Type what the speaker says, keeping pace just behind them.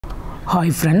Hi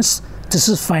friends, this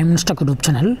is 5 Minutes Tech YouTube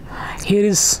channel. Here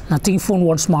is Nothing Phone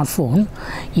One smartphone.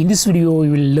 In this video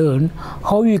you will learn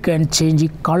how you can change the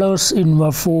colors in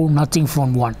your phone Nothing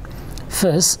Phone One.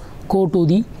 First go to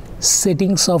the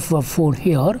settings of your phone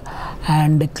here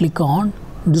and click on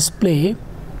display.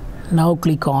 Now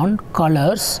click on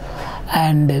colors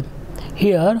and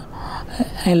here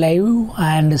live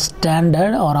and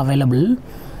standard are available.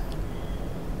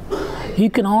 You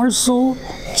can also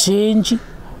change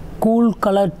cool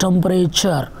color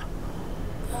temperature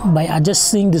by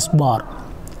adjusting this bar.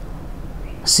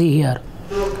 See here,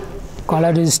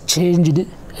 color is changed,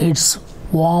 it's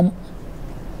warm.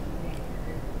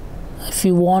 If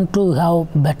you want to have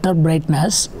better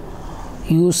brightness,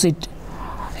 use it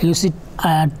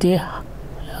at a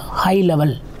high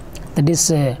level, that is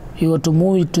you have to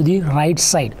move it to the right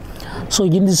side. So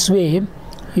in this way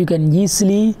you can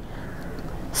easily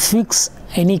fix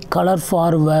any color for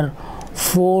your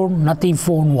phone Nothing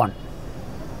Phone One.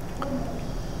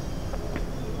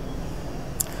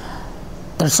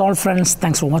 That's all friends,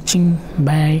 thanks for watching,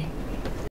 bye.